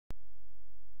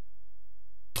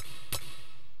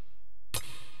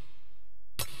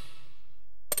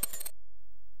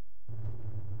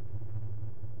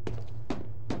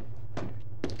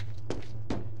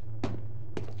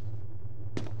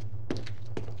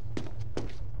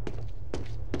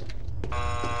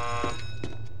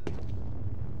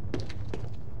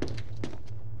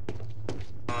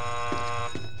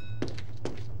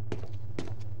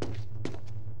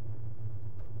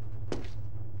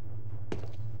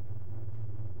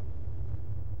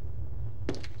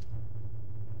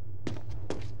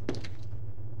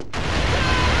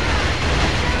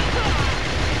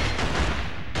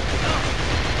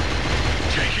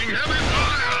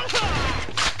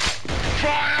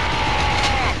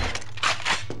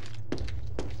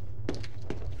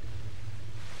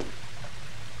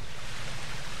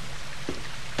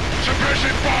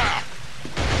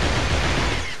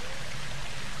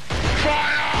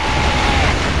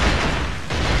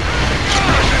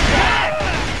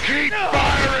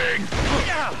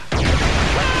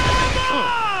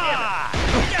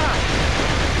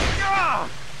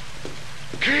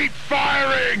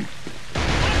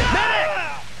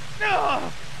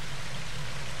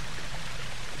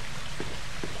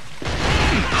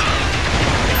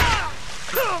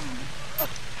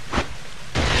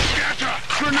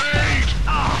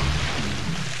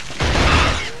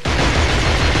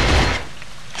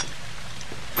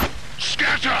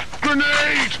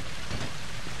Grenade!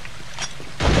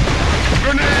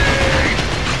 Grenade!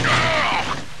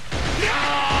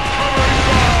 Ah!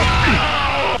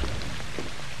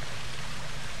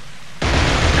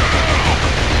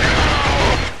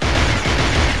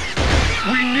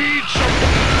 We need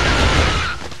some...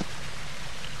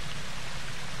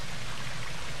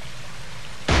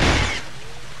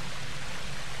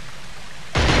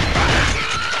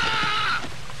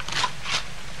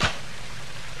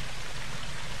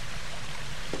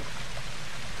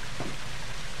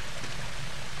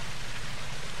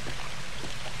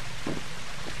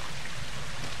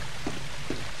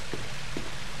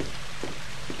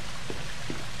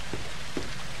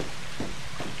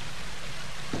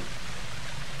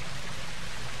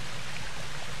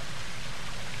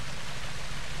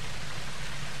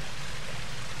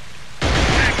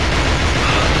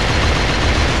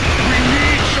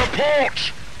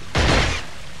 Support!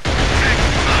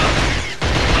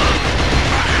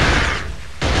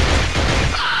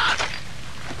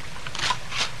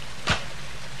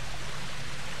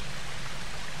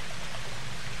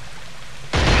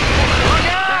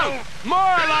 More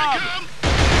alarm!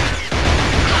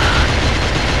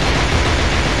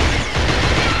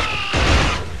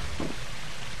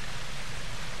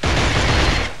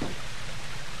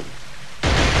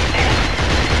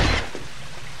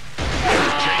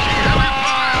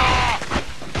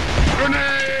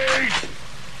 Grenade!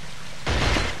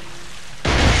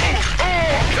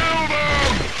 Oh, kill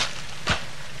them!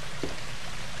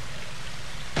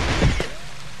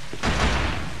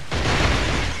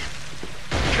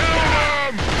 Kill them!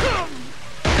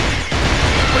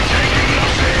 We're taking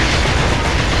losses! We're taking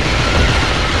losses!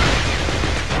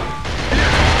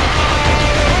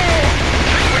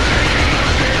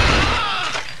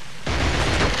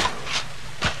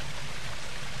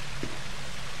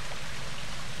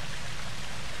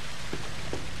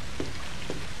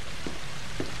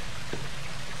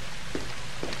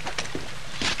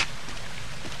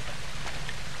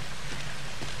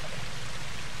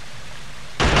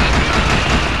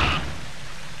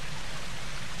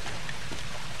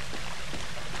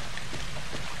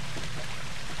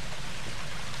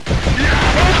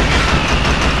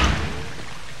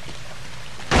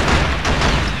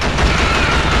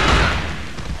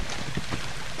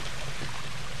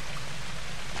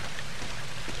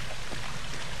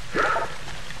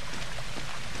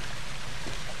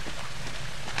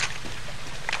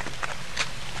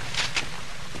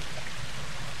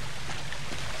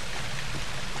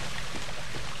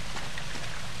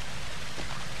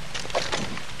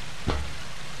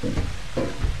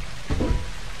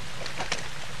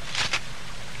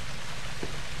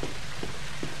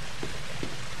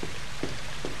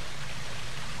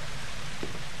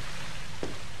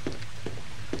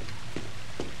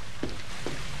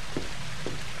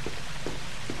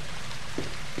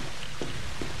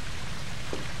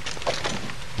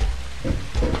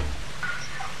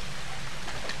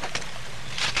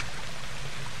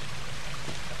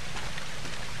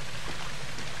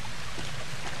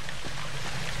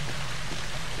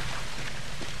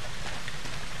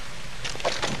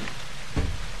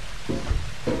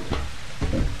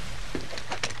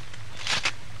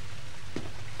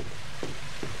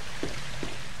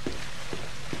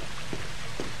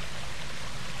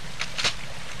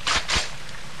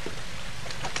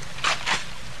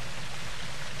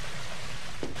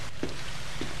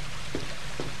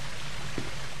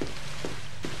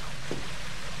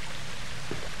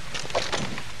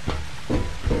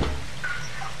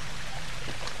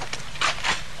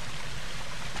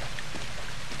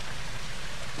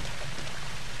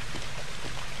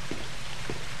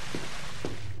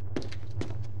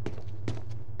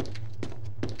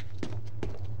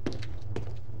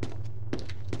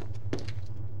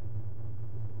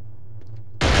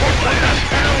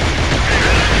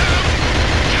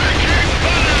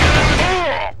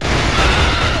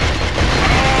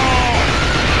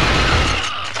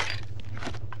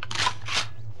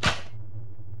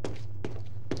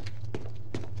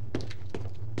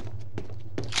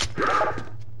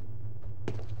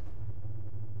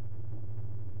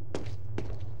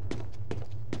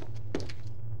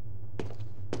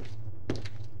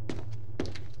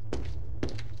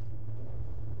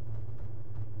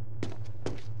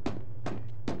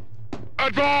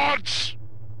 Advance!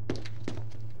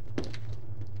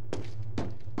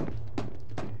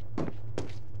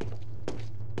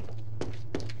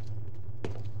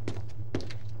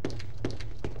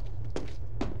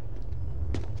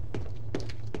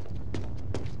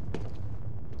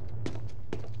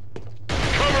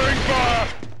 Covering fire!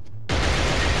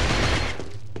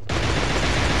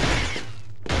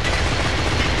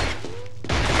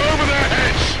 Over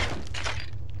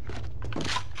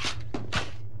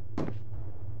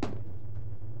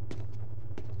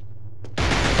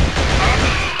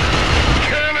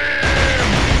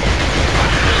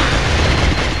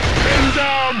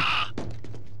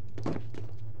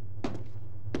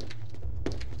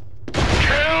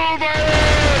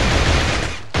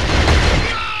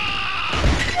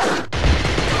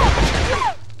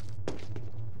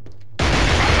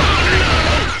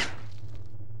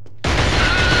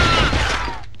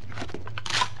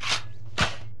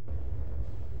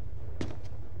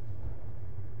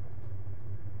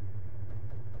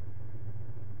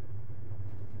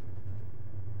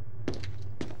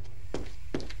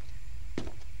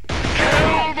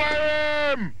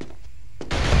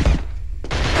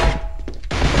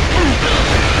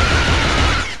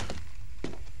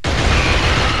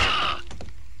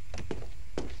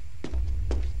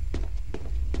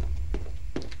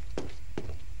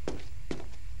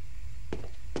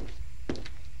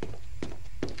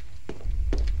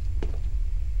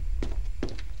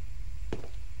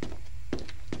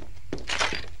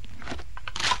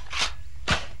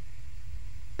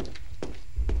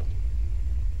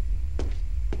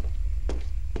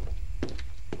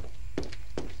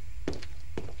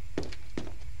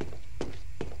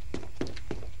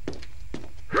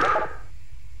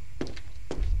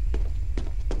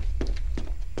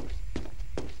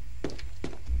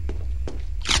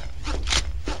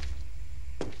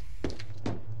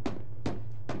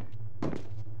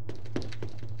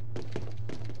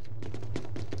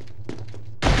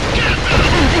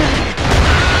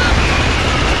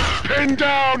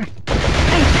down!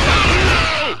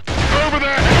 Over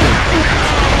there!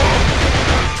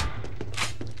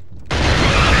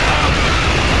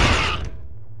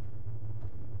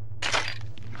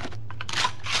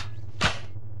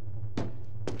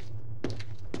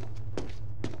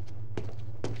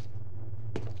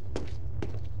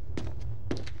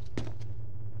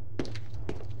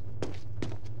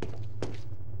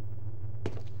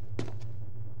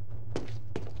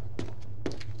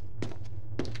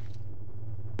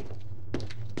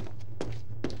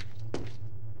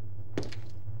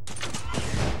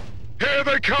 Here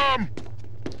they come!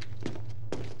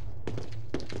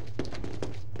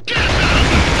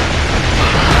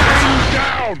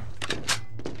 Down!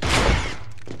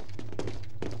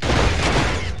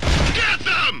 Get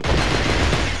them!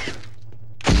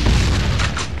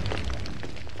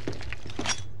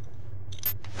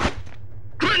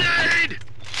 Grenade!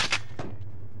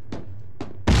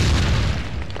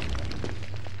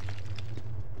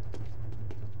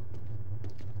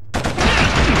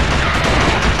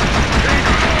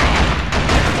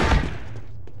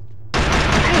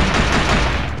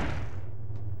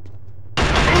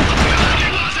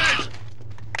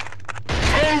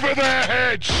 Over their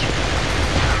heads!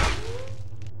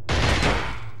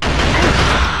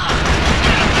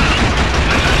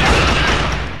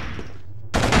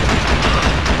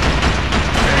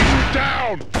 Aim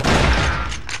down!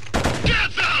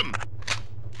 Get them!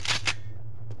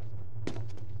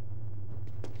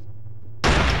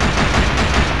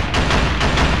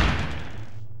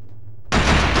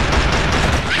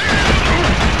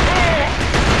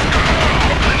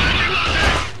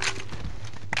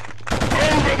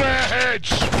 Over their heads!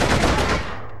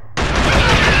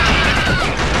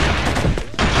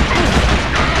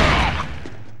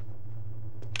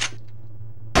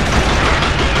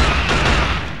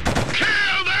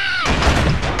 Kill them!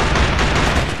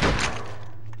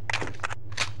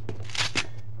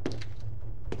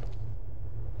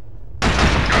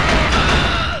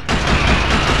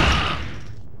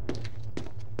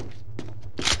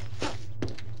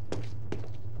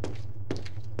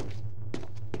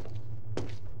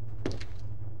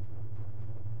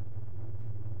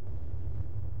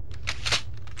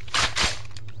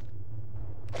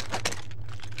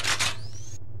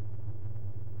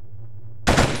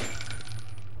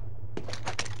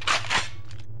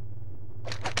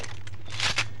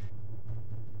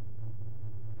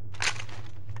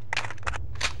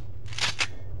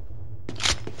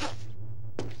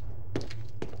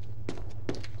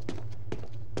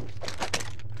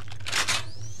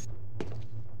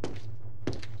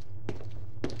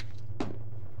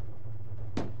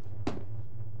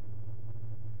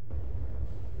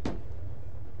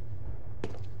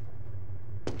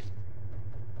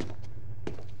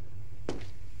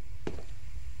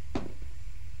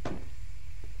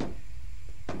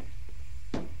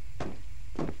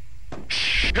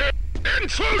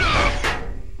 Intruder!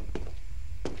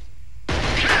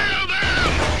 Kill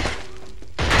them!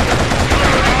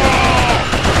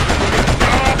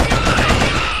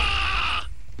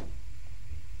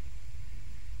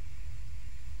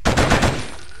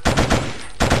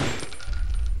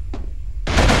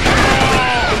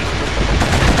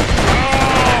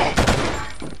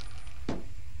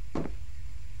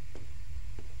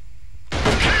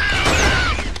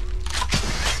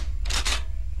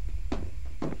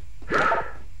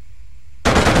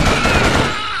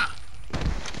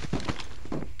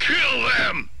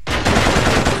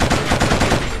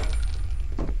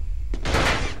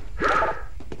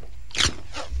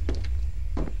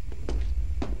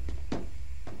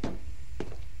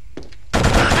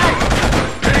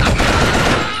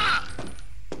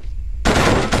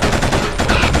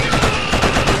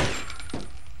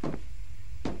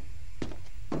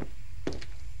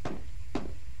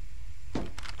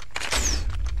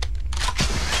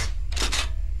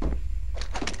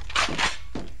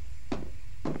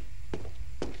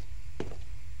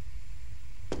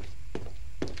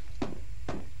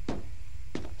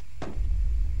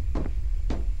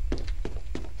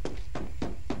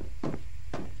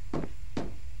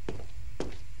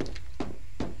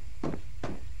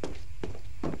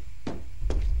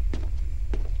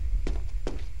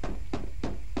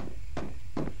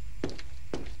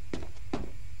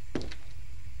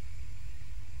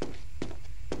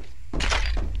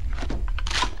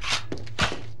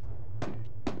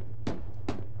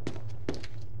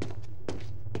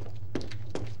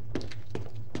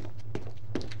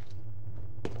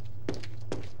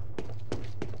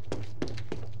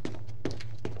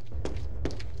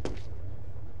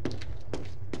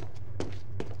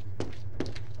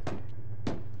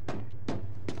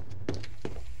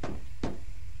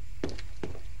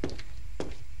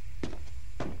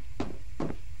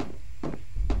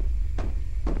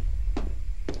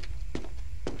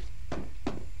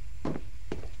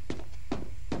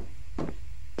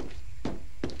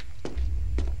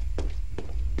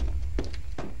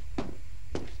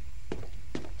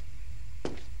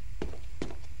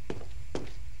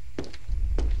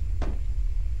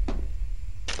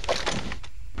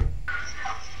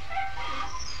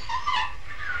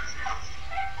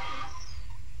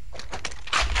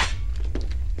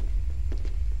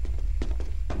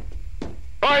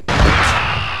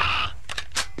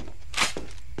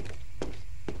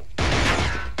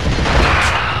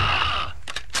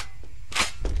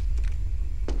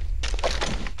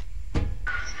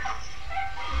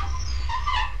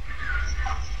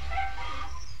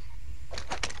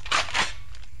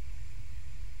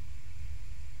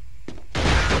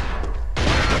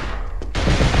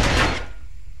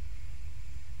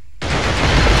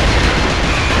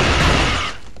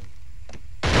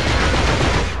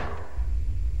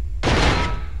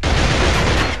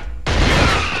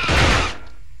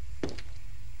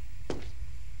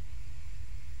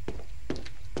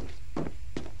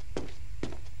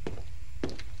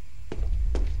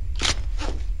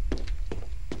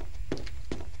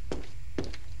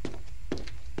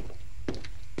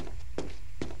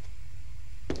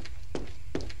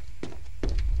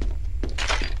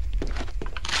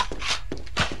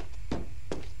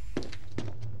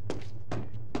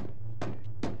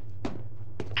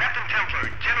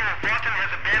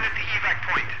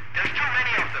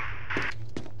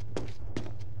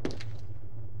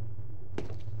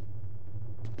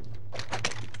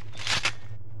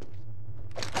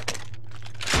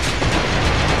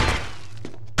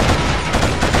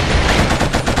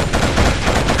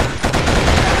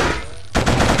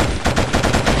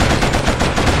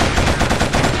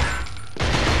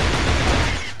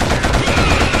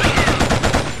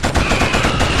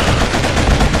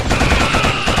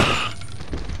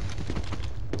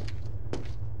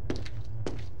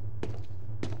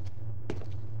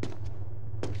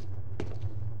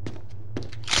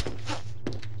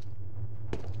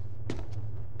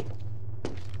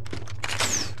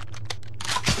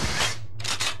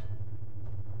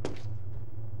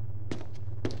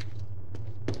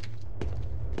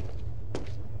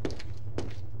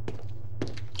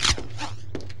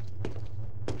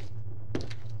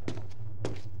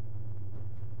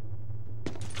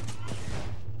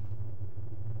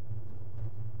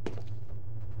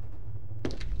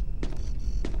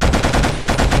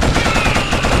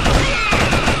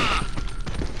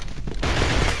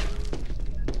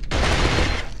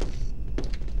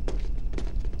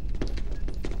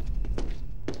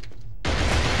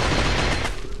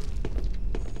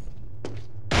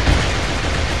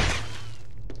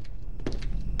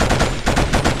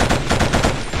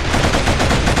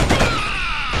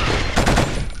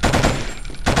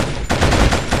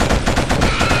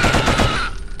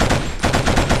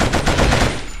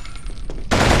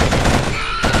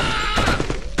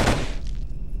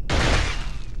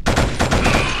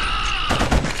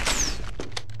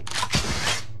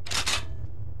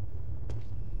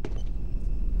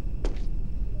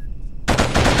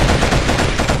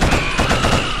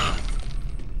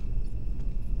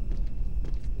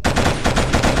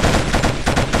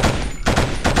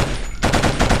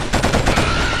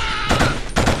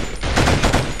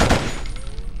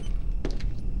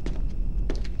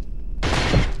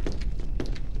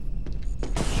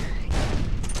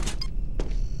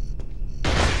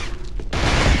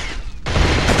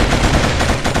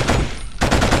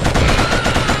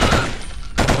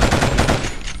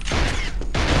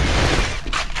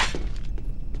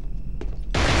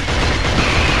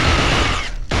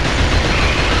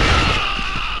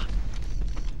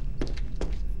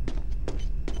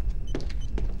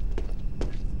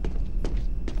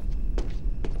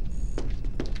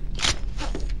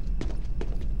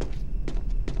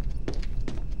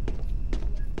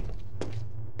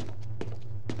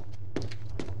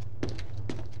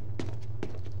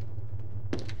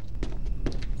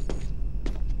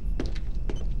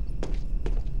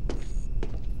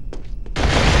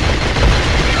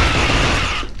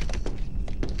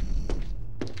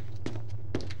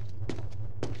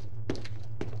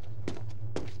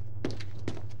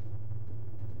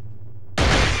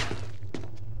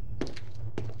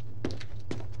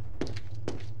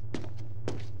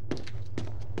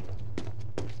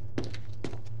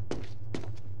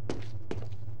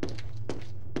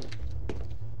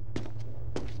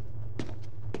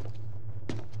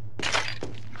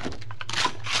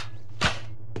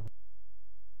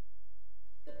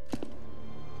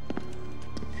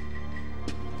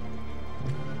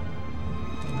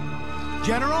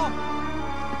 General?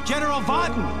 General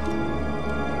Vaughton!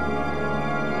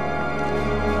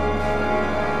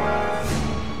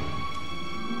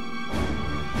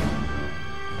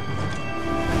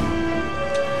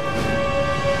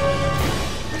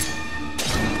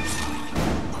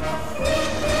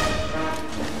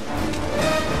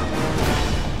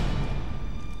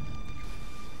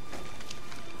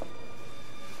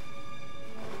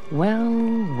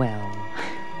 Well, well.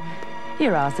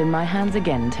 Your ass in my hands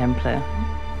again, Templar.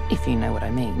 If you know what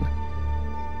I mean.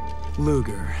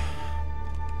 Luger.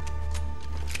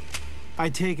 I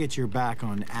take it you're back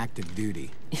on active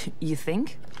duty. You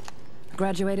think?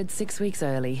 Graduated 6 weeks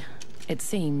early. It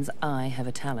seems I have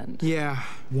a talent. Yeah,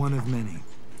 one of many.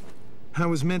 I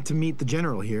was meant to meet the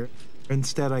general here.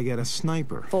 Instead, I get a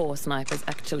sniper. 4 snipers,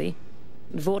 actually.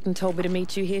 Vorton told me to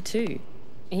meet you here, too.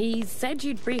 He said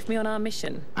you'd brief me on our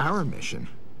mission. Our mission?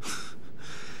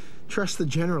 Trust the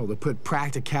general to put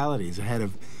practicalities ahead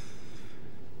of,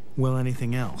 well,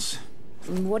 anything else.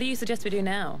 What do you suggest we do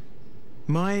now?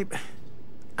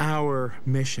 Our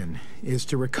mission is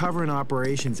to recover an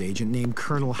operations agent named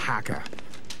Colonel Haka.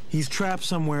 He's trapped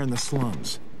somewhere in the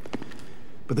slums.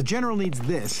 But the general needs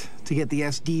this to get the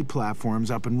SD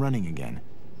platforms up and running again.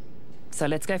 So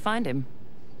let's go find him.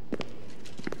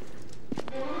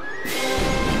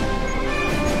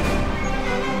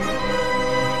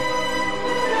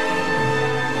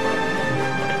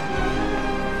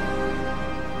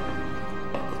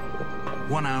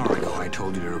 One hour ago, I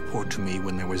told you to report to me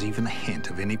when there was even a hint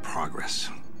of any progress.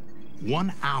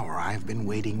 1 hour I've been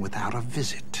waiting without a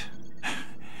visit.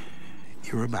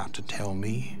 You're about to tell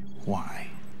me why.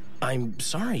 I'm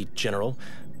sorry, General.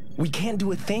 We can't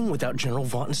do a thing without General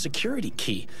Vaughton's security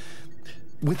key.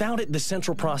 Without it, the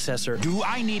central processor... Do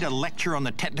I need a lecture on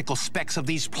the technical specs of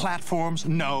these platforms?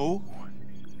 No.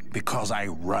 Because I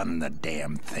run the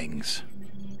damn things.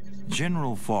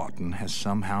 General Vaughton has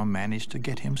somehow managed to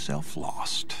get himself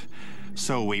lost.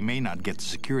 So we may not get the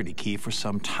security key for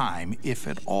some time, if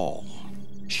at all.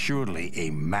 Surely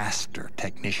a master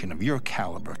technician of your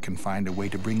caliber can find a way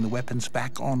to bring the weapons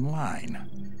back online.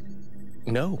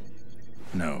 No.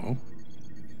 No?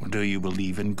 Well, do you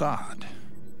believe in God?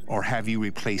 Or have you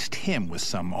replaced him with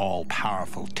some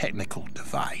all-powerful technical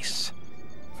device?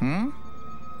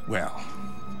 Well,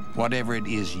 whatever it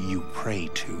is you pray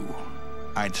to,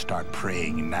 I'd start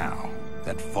praying now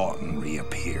that Vaughton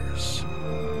reappears.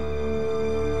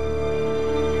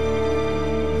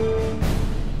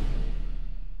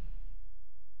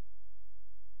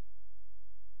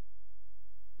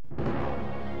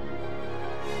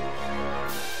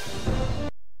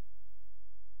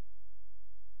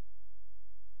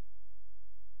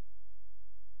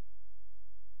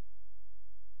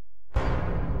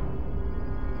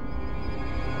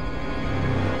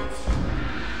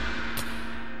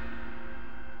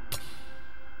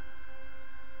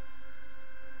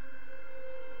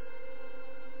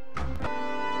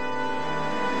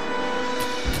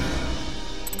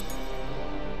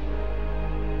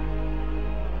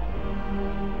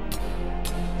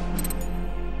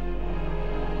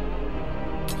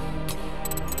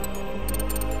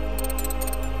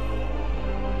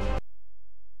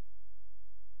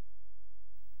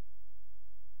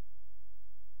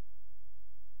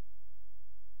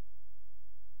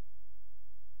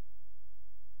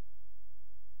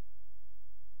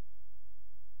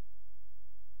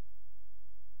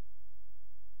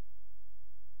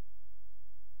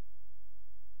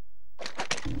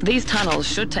 These tunnels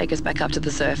should take us back up to the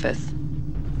surface.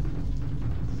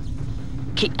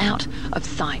 Keep out of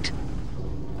sight.